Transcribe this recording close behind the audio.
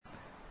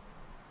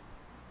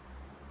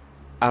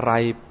อะไร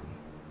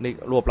นี่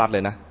รวบรัดเล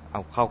ยนะเอ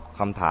าเข้า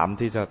คำถาม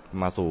ที่จะ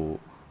มาสู่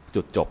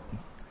จุดจบ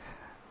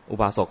อุ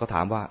บาสกก็ถ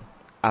ามว่า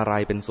อะไร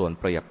เป็นส่วน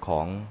เปรียบข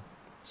อง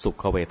สุ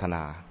ขเวทน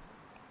า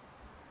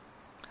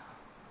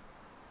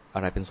อ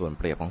ะไรเป็นส่วนเ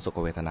ปรียบของสุข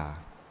เวทนา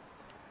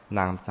น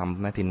างธรร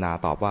มทินนา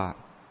ตอบว่า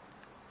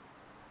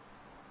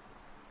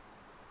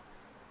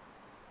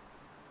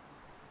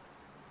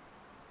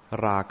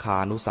ราคา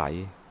นุสัย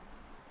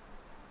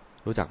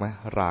รู้จักไหม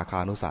ราคา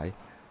นุสัย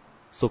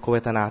สุขเว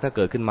ทนาถ้าเ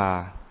กิดขึ้นมา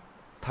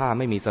ถ้าไ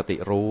ม่มีสติ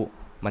รู้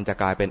มันจะ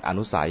กลายเป็นอ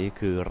นุสัย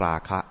คือรา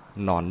คะ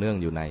นอนเนื่อง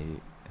อยู่ใน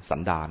สั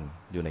นดาน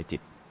อยู่ในจิ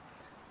ต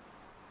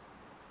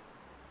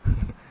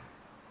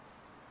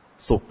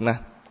สุขนะ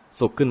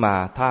สุขขึ้นมา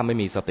ถ้าไม่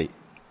มีสติ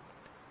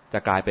จะ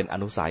กลายเป็นอ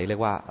นุสัยเรีย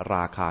กว่าร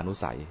าคานุ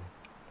สัย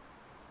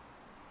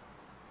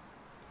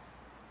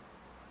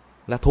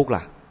และทุกข์ล่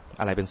ะ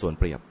อะไรเป็นส่วน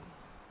เปรียบ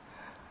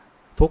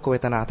ทุกขเว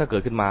ทนาถ้าเกิ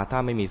ดขึ้นมาถ้า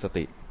ไม่มีส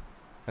ติ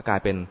จะกลาย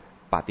เป็น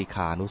ปฏิฆ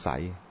านุสั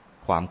ย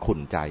ความขุ่น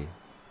ใจ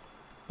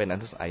เป็นอ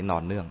นุสัยนอ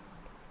นเนื่อง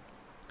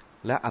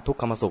และอทุก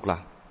ขมสุขล่ะ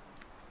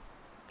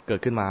เกิด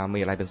ขึ้นมามี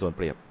อะไรเป็นส่วนเ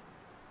ปรียบ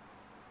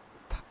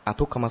อ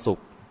ทุกขมสุข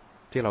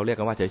ที่เราเรียก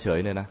กันว่าเฉย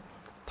ๆเนี่ยนะ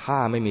ถ้า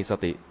ไม่มีส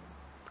ติ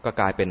ก็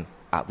กลายเป็น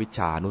อวิชช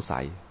านุสั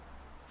ย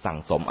สั่ง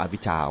สมอวิ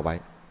ชชาเอาไว้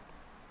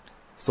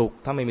สุข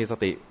ถ้าไม่มีส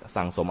ติ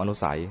สั่งสมอนุ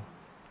สัย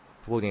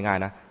พูดง่าย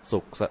ๆนะสุ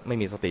ขไม่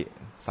มีสติ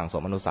สั่งส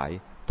มอนุสัย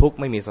ทุกข์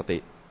ไม่มีสติ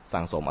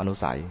สั่งสมอนุ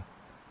สัย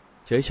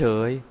เฉ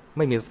ยๆไ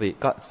ม่มีสติ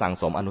ก็สั่ง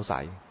สมอนุสั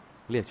ย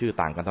เรียกชื่อ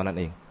ต่างกันเท่านั้น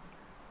เอง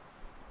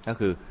ก็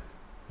คือ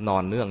นอ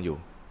นเนื่องอ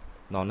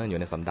ยู่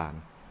ในสันดาน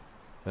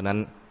เพราะนั้น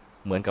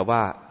เหมือนกับว่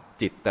า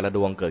จิตแต่ละด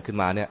วงเกิดขึ้น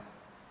มาเนี่ย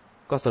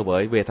ก็เสว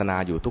ยเวทนา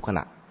อยู่ทุกขณ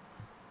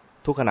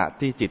ะ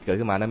ที่จิตเกิด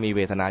ขึ้นมานะมีเ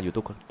วทนาอยู่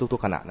ทุ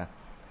กขณะนะ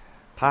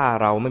ถ้า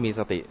เราไม่มี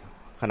สติ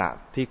ขณะ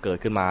ที่เกิด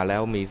ขึ้นมาแล้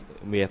วมี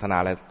เวทนา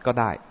อะไรก็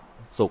ได้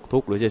สุขทุ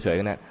กข์หรือเฉย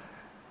ๆเนี่ย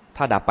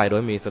ถ้าดับไปโดย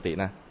ไม่มีสติ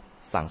นะ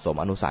สั่งสม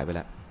อนุสัยไปแ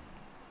ล้ว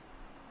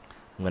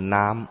เหมือน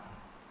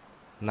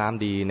น้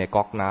ำดีใน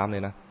ก๊อกน้ำเล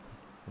ยนะ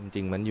จ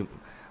ริงๆมั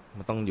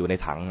นต้องอยู่ใน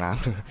ถังน้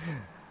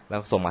ำแล้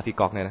วส่งมาที่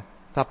ก๊อกเนี่ยนะ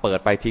ถ้าเปิด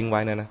ไปทิ้งไ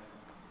ว้เนี่ยนะ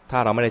ถ้า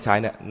เราไม่ได้ใช้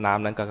เนี่ยน้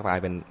ำนั้นก็กลาย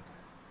เป็น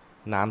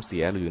น้ำเสี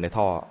ยหรืออยู่ใน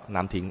ท่อ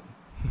น้ำทิ้ง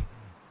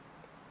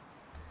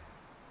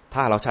ถ้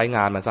าเราใช้ง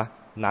านมันซะ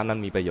น้ำนั้น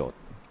มีประโยชน์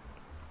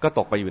ก็ต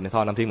กไปอยู่ในท่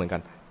อน้ำทิ้งเหมือนกั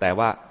นแต่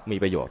ว่ามี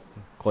ประโยชน์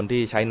คน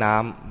ที่ใช้น้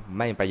ำ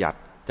ไม่ประหยัด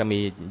จะมี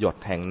หยด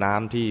แห่งน้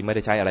ำที่ไม่ไ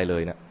ด้ใช้อะไรเล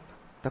ยเนี่ย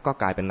แล้วก็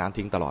กลายเป็นน้ำ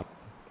ทิ้งตลอด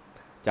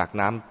จาก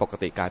น้ำปก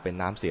ติกลายเป็น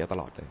น้ำเสียต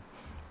ลอดเลย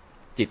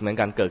จิตเหมือน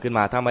กันเกิดขึ้นม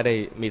าถ้าไม่ได้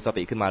มีส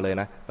ติขึ้นมาเลย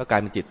นะก็กลาย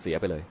เป็นจิตเสีย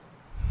ไปเลย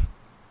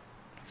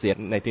เสีย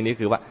ในที่นี้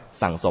คือว่า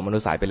สั่งสมอนุ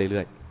สัยไปเ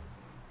รื่อย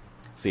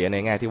ๆเสียใน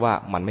แง่ที่ว่า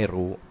มันไม่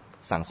รู้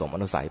สั่งสมอ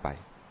นุสัยไป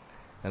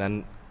ดังนั้น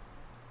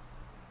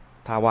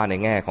ถ้าว่าใน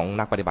แง่ของ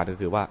นักปฏิบัติก็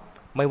คือว่า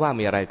ไม่ว่า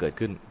มีอะไรเกิด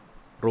ขึ้น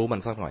รู้มั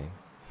นสักหน่อย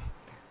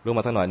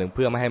หนึ่งเ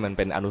พื่อไม่ให้มันเ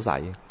ป็นอนุสั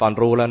ยตอน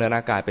รู้แล้วเนี่ยน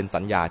ะกลายเป็น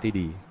สัญญาที่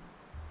ดี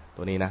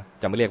ตัวนี้นะ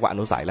จะไม่เรียกว่าอ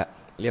นุสัยแล้ว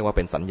เรียกว่าเ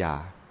ป็นสัญญา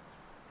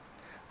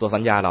ตัวสั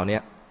ญญาเราเนี่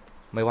ย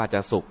ไม่ว่าจะ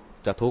สุข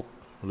จะทุกข์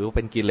หรือเ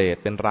ป็นกิเลส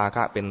เป็นราค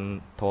ะเป็น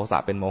โทสะ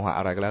เป็นโมหะ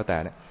อะไรก็แล้วแต่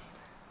เนี่ย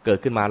เกิด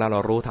ขึ้นมาแล้วเรา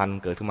รู้ทัน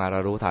เกิดขึ้นมาเรา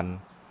รู้ทัน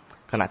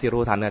ขณะที่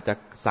รู้ทันเนี่ยจะ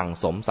สั่ง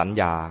สมสัญ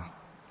ญา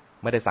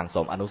ไม่ได้สั่งส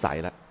มอนุสัย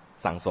แล้ว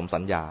สั่งสมสั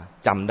ญญา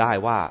จำได้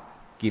ว่า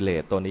กิเล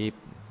สตัวนี้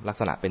ลัก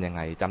ษณะเป็นยังไ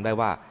งจำได้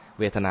ว่า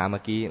เวทนาเมื่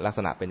อกี้ลักษ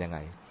ณะเป็นยังไง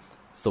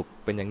สุข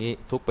เป็นอย่างนี้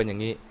ทุกข์เป็นอย่า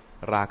งนี้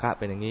ราคะ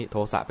เป็นอย่างนี้โท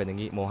สะเป็นอย่าง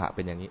นี้โมหะเ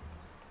ป็นอย่างนี้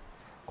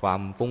ควา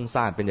มฟุ้ง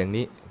ซ่านเป็นอย่าง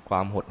นี้คว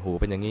ามหดหู่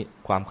เป็นอย่างนี้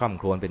ความคร่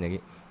ำครวญเป็นอย่าง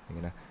นี้อย่าง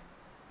นี้นะ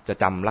จะ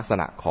จำลักษ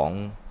ณะของ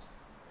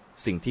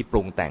สิ่งที่ป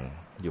รุงแต่ง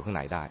อยู่ข้างใ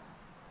นได้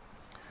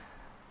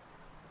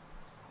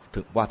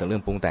ถึงเรื่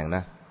องปรุงแต่งน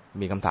ะ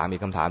มีคำถามอี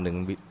กคำถามหนึ่ง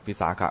วิ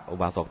สาขอุ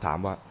บาสกถาม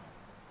ว่า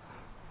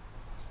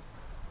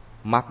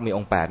มรรคมีอ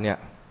งค์8เนี่ย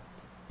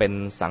เป็น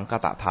สังค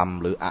ตธรรม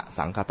หรืออ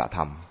สังคตธร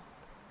รม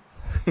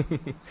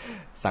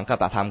สังค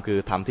ตธรรมคือ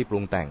ธรรมที่ปรุ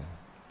งแต่ง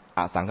อ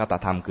สังคต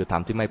ธรรมคือธร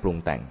รมที่ไม่ปรุง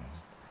แต่ง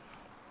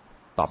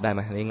ตอบได้ไห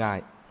มนี่ง่าย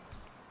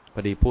พ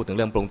อดีพูดถึงเ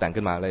รื่องปรุงแต่ง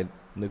ขึ้นมาเลย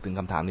นึกถึง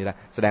คำถามนี้ได้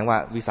แสดงว่า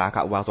วิสาข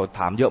อุบาสก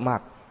ถามเยอะมา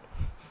ก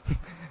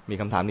มี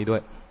คำถามนี้ด้ว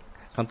ย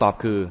คำตอบ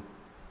คือ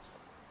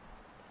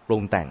ปรุ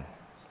งแต่ง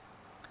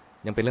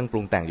ยังเป็นเรื่องป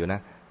รุงแต่งอยู่นะ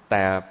แ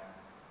ต่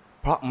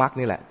เพราะมรรค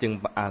นี่แหละจึง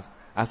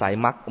อาศัย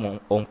มรรค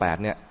องค์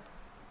8เนี่ย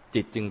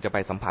จิตจึงจะไป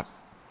สัมผัส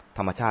ธ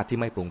รรมชาติที่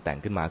ไม่ปรุงแต่ง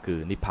ขึ้นมาคือ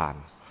นิพพาน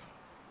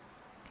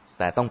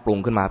แต่ต้องปรุง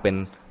ขึ้นมาเป็น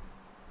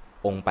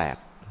องค์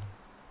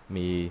8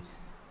มี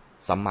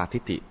สัมมาทิ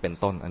ฏฐิเป็น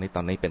ต้นอันนี้ต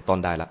อนนี้เป็นต้น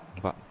ได้แล้ว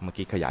เพราะเมื่อ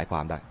กี้ขยายควา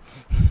มได้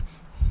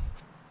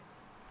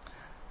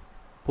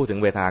พูดถึง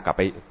เวทนากลับไ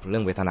ปเรื่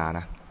องเวทนาน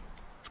ะ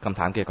คำ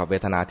ถามเกี่ยวกับเว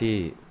ทนาที่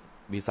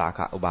วิสาข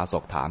อุบาส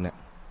กถามเนี่ย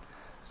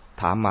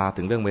ถามมา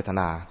ถึงเรื่องเวท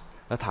นา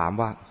แล้วถาม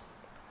ว่า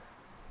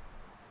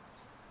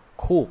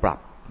คู่ปรับ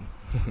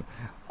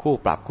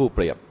คู่เป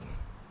รียบ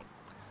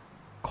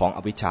ของอ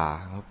วิชชา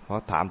เพรา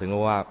ะถามถึง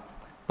ว่า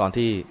ตอน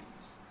ที่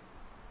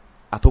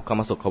อทุกข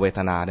มสุขเวท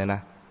นาเนี่ยน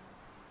ะ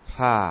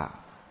ถ้า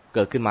เ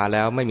กิดขึ้นมาแ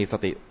ล้วไม่มีส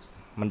ติ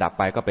มันดับไ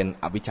ปก็เป็น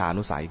อวิชชา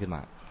นุสัยขึ้นม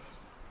า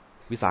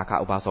วิสาข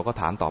อุบาสกก็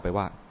ถามต่อไป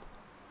ว่า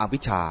อวิ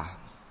ชช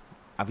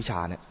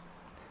าเนี่ย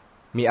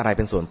มีอะไรเ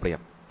ป็นส่วนเปรียบ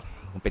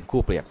เป็น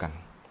คู่เปรียบกัน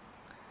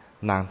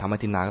นางธรรม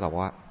ทินนาก็ตอบ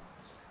ว่า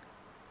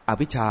อ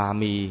วิชชา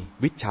มี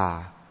วิชชา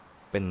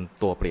เป็น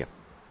ตัวเปรียบ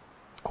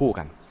คู่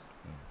กัน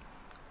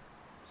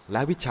แล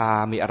ะวิชา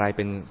มีอะไรเ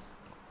ป็น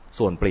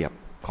ส่วนเปรียบ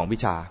ของวิ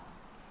ชา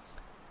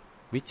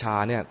วิชา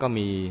เนี่ยก็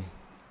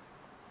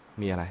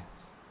มีอะไร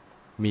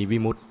มีวิ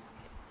มุตติ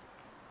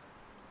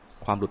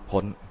ความหลุด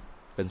พ้น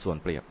เป็นส่วน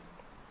เปรียบ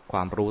คว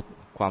าม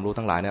รู้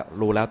ทั้งหลายเนี่ย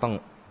รู้แล้วต้อง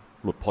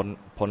หลุด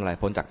พ้นอะไร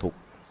พ้นจากทุกข์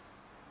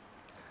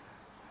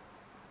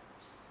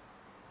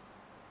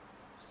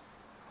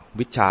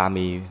วิชา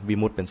มีวิ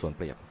มุตติเป็นส่วนเ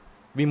ปรียบ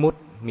วิมุตติ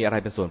มีอะไร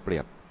เป็นส่วนเปรี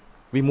ยบ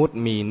วิมุตติ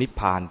มีนิพ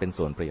พานเป็น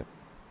ส่วนเปรียบ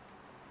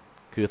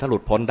คือถ้าหลุ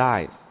ดพ้นได้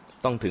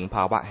ต้องถึงภ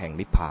าวะแห่ง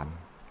นิพพาน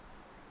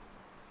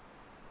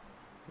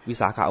วิ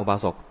สาขาอุบา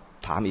สก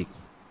ถามอีก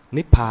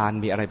นิพพาน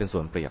มีอะไรเป็นส่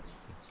วนเปรียบ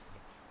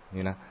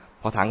นี่นะ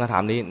พอถามคำถา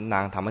มนี้นา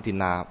งธรรมทิน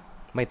นา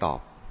ไม่ตอบ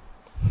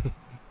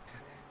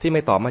ที่ไ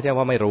ม่ตอบไม่ใช่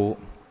ว่าไม่รู้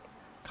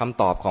ค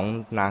ำตอบของ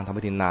นางธรรม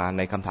ทินนาใ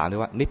นคำถามที่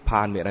ว่านิพพ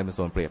านมีอะไรเป็น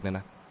ส่วนเปรียบเนี่ยน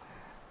ะ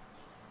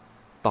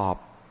ตอบ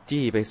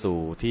จี้ไปสู่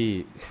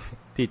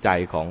ที่ใจ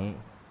ของ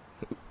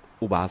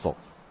อุบาสก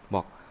บ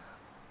อก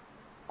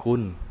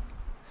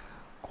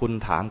คุณ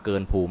ถามเกิ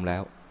นภูมิแล้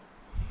ว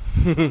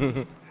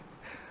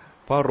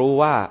เพราะรู้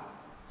ว่า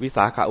วิส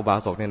าขาอุบา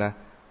สกเนี่ยนะ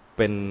เ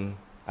ป็น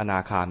อนา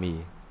คามี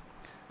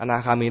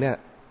เนี่ย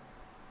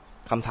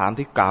คำถาม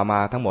ที่กล่าวมา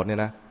ทั้งหมดเนี่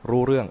ยนะ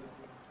รู้เรื่อง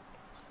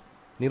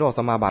นิโรธส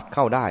มาบัติเ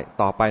ข้าได้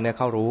ต่อไปเนี่ยเ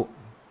ข้ารู้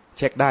เ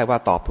ช็คได้ว่า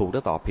ตอบถูกหรื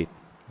อตอบผิด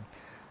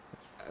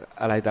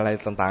อะไร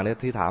ต่างๆเนี่ย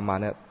ที่ถามมา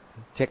เนี่ย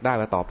เช็คได้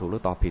ว่าตอบถูกหรื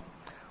อตอบผิด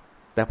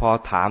แต่พอ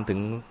ถามถึง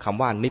ค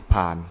ำว่านิพพ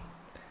าน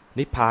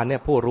เนี่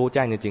ยผู้รู้แ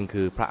จ้งจริงๆ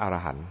คือพระอร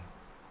หันต์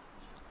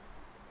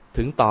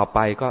ถึงต่อไป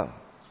ก็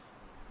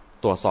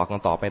ตรวจสอบค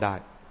ำตอบไม่ได้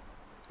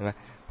ใช่ไหม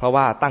เพราะ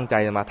ว่าตั้งใจ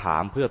มาถา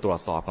มเพื่อตรว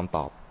จสอบคำต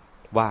อบ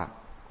ว่า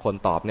คน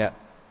ตอบเนี่ย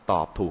ต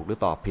อบถูกหรือ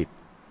ตอบผิด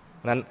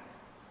นั้น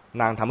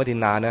นางธรรมทิน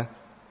นาเนี่ย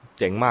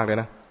เจ๋งมากเลย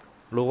นะ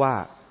รู้ว่า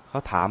เขา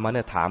ถามมาเ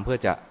นี่ยถามเพื่อ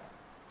จะ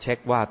เช็ค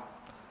ว่า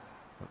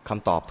ค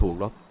ำตอบถูก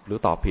หรือ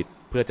ตอบผิด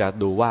เพื่อจะ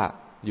ดูว่า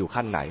อยู่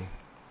ขั้นไหน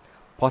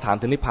พอถาม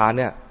ถึงนิพพาน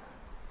เนี่ย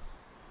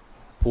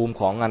ภูมิ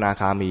ของอนา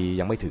คามี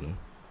ยังไม่ถึง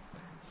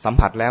สัม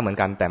ผัสแล้วเหมือน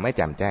กันแต่ไม่แ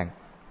จ่มแจ้ง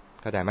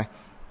เข้าใจไหม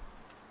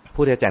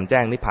ผู้ที่แจ่มแจ้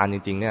งนิพพานจ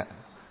ริงๆเนี่ย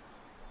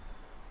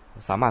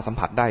สามารถสัม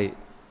ผัสได้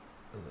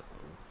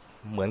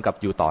เหมือนกับ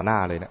อยู่ต่อหน้า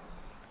เลยนะ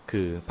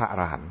คือพระอ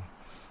รหันต์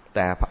แ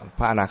ต่พ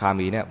ระอนาคา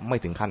มีเนี่ยไม่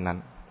ถึงขั้นนั้น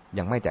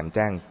ยังไม่แจ่มแ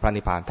จ้งพระ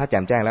นิพพานถ้าแจ่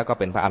มแจ้งแล้วก็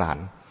เป็นพระอรหัน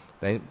ต์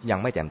แต่ยัง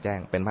ไม่แจ่มแจ้ง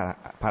เป็น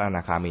พระอน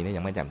าคามีเนี่ย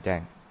ยังไม่แจ่มแจ้ง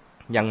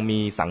ยังมี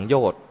สังโย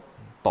ชน์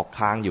ตก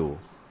ค้างอยู่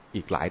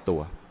อีกหลายตั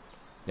ว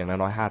อย่าง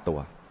น้อย5ตัว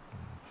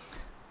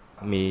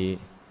มี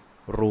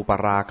รูป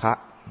ราคะ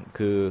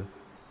คือ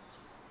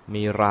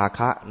มีราค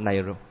ะใน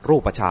รู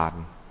ปฌาน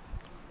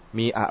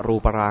มีอรู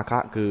ปราคะ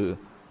คือ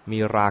มี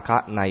ราคะ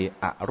ใน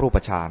อรูป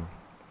ฌาน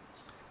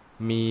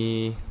มี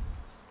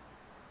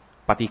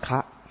ปฏิฆะ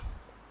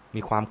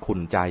มีความขุ่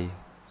นใจ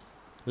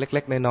เ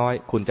ล็กๆน้อย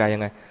ๆขุ่นใจยั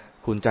งไง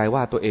ขุ่นใจว่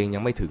าตัวเองยั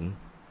งไม่ถึง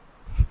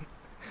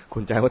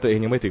ขุ่นใจว่าตัวเอง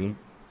ยังไม่ถึง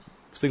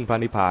ซึ่งพระ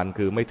นิพพาน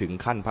คือไม่ถึง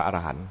ขั้นพระอร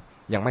หันต์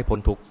ยังไม่พ้น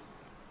ทุกข์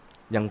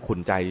ยังขุ่น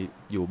ใจ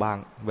อยู่บ้าง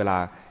เวลา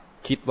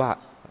คิดว่า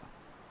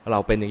เรา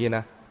เป็นอย่างนี้น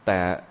ะแต่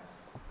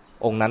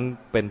องค์นั้น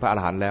เป็นพระอร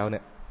หันต์แล้วเนี่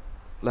ย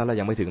แล้วเรา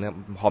ยังไม่ถึงเนี่ย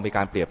พอมีก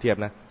ารเปรียบเทียบ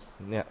นะ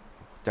เนี่ย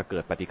จะเกิ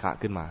ดปฏิฆะ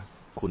ขึ้นมา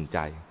ขุ่นใจ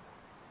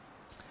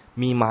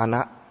มีมาน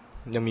ะ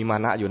ยังมีมา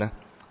นะอยู่นะ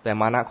แต่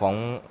มานะของ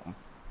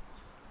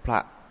พระ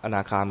อน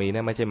าคามีเ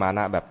นี่ยไม่ใช่มาน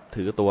ะแบบ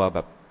ถือตัวแบ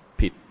บ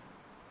ผิด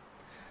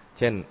เ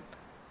ช่น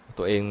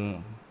ตัวเอง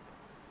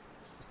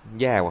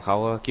แย่กว่าเขา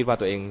คิดว่า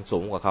ตัวเองสู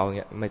งกว่าเขาเ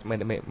งี้ยไ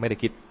ม่ได้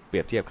คิดเปรี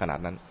ยบเทียบขนาด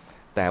นั้น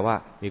แต่ว่า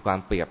มีความ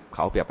เปรียบเข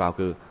าเปรียบเรา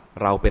คือ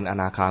เราเป็นอ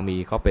นาคามี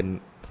เขาเป็น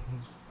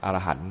อร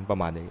หันต์ประ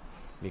มาณนี้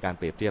มีการเ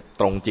ปรียบเทียบ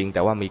ตรงจริงแ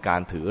ต่ว่ามีกา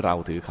รถือเรา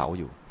ถือเขา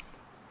อยู่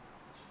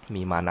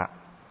มีมานะ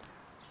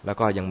แล้ว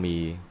ก็ยังมี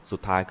สุ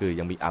ดท้ายคือ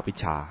ยังมีอวิช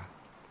ชา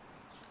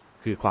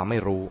คือความไม่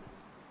รู้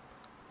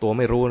ตัวไ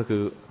ม่รู้คื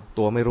อ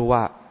ตัวไม่รู้ว่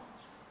า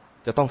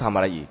จะต้องทำอ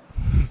ะไรอีก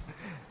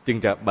จึง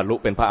จะบรรลุ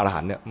เป็นพระอรหั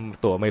นต์เนี่ย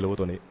ตัวไม่รู้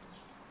ตัวนี้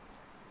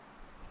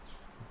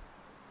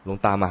หลวง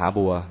ตามหา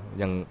บัว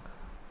ยัง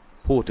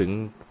พูดถึง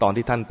ตอน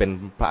ที่ท่านเป็น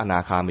พระอนา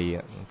คามี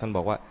ท่านบ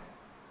อกว่า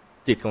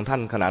จิตของท่า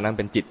นขณะนั้นเ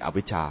ป็นจิตอ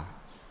วิชชา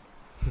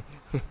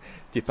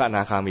จิตพระอน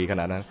าคามีข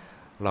ณะนั้น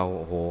เรา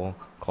โอ้โห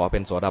ขอเป็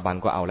นโสดาบัน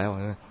ก็เอาแล้ว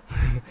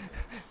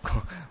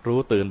รู้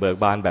ตื่นเบิก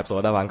บานแบบโส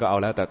ดาบันก็เอา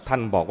แล้วแต่ท่า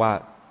นบอกว่า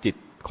จิต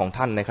ของ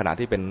ท่านในขณะ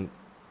ที่เป็น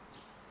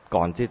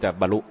ก่อนที่จะ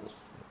บรรลุ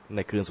ใน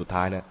คืนสุด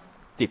ท้ายเนี่ย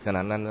จิตขณ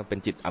ะนั้นเป็น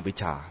จิตอวิช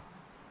ชา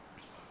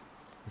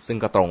ซึ่ง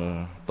ก็ต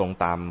รง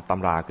ตามต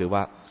ำราคือ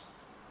ว่า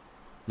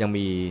ยัง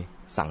มี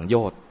สังโย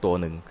ชน์ตัว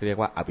หนึ่งเรียก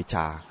ว่าอวิชช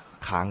า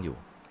ค้างอยู่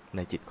ใน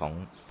จิตของ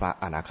พระ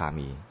อนาคา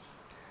มี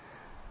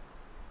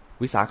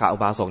วิสาขาอุ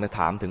บาสกเนี่ย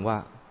ถามถึงว่า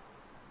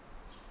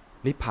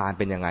นิพพาน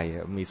เป็นยังไง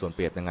มีส่วนเป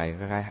รียบยังไง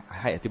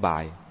ให้อธิบา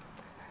ย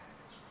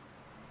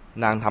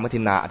นางธรรมทิ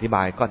นนาอธิบ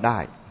ายก็ได้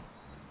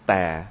แ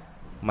ต่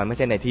มันไม่ใ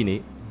ช่ในที่นี้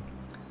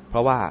เพร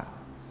าะว่า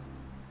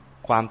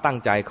ความตั้ง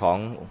ใจของ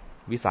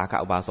วิสาข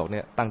อุบาสกเ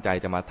นี่ยตั้งใจ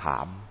จะมาถา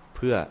มเ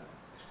พื่อ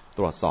ต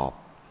รวจสอบ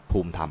ภู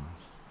มิธรรม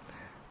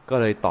ก็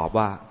เลยตอบ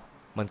ว่า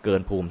มันเกิ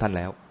นภูมิท่านแ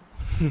ล้ว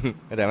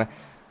เข้าใจไหม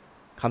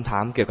คำถา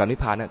มเกี่ยวกับนิพ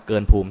พานเนี่ยเกิ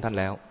นภูมิท่าน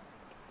แล้ว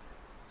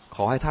ข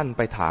อให้ท่านไ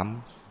ปถาม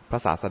พร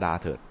ะศาสดา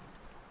เถิด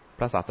พ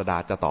ระศาสดา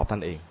จะตอบท่า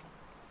นเอง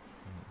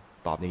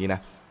ตอบอย่างนี้น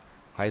ะ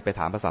ให้ไป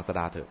ถามพระศาสด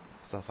าเถิด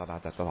พระศาสดา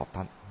จะตอบ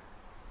ท่าน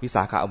วิส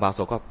าขอุบาส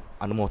กก็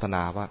อนุโมทน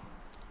าว่า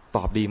ต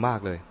อบดีมาก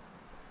เลย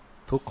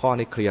ทุกข้อ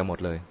นี่เคลียร์หมด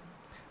เลย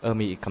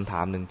มีอีกคำถ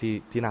ามหนึ่ง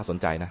ที่น่าสน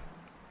ใจนะ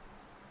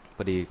พ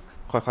อดี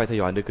ค่อยๆท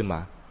ยอยนึกขึ้นมา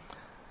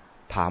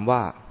ถามว่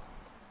า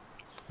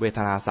เวท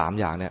นา3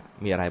อย่างเนี่ย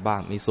มีอะไรบ้า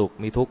งมีสุข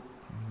มีทุกข์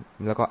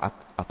แล้วก็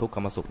อทุกข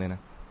มสุขเนี่ยน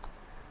ะ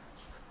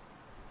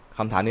ค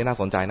ำถามนี้น่า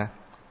สนใจนะ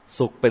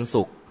สุขเป็น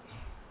สุข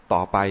ต่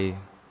อไป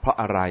เพราะ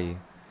อะไร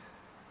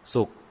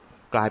สุข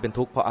กลายเป็น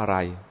ทุกข์เพราะอะไร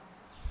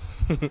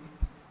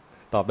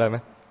ตอบได้ไหม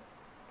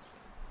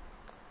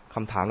ค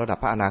ำถามระดับ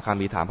พระอนาคา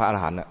มีถามพระอร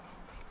หันต์น่ะ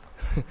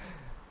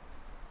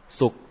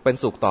สุขเป็น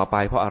สุขต่อไป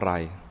เพราะอะไร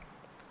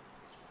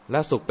และ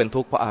สุขเป็น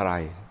ทุกข์เพราะอะไร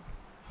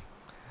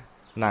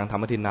นางธร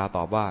รมทินนาต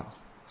อบว่า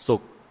สุ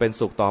ขเป็น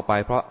สุขต่อไป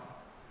เพราะ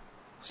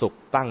สุข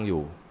ตั้งอ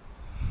ยู่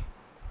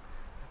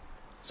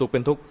สุขเป็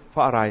นทุกข์เพร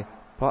าะอะไร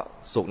เพราะ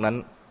สุขนั้น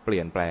เป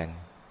ลี่ยนแปลง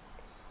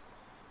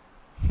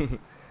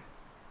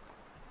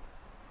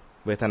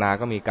เวทนา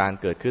ก็มีการ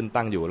เกิดขึ้น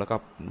ตั้งอยู่แล้วก็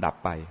ดับ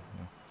ไป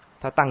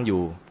ถ้าตั้งอ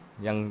ยู่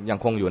ยัง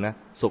คงอยู่นะ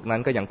สุขนั้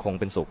นก็ยังคง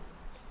เป็นสุข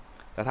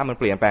แต่ถ้ามัน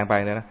เปลี่ยนแปลงไป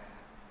เนี่ยนะ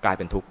กลายเ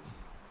ป็นทุกข์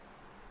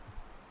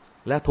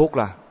และทุกข์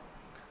ล่ะ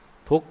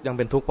ทุกข์ยังเ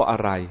ป็นทุกข์เพราะอะ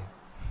ไร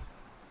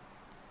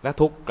และ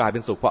ทุกข์กลายเป็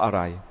นสุขเพราะอะไ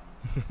ร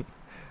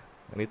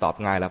อันนี้ตอบ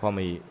ง่ายแล้วเพราะ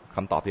มีค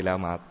ำตอบที่แล้ว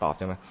มาตอบ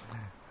ใช่ไหม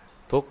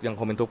ทุกข์ยังค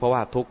งเป็นทุกข์เพราะว่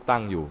าทุกข์ตั้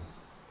งอยู่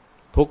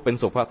ทุกข์เป็น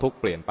สุขเพราะทุกข์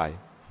เปลี่ยนไป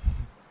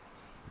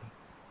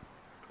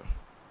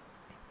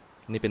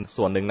นี่เป็น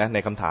ส่วนหนึ่งนะใน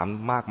คำถาม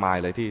มากมาย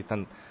เลยที่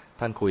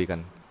ท่านคุยกัน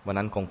วัน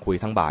นั้นคงคุย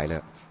ทั้งบ่ายเลย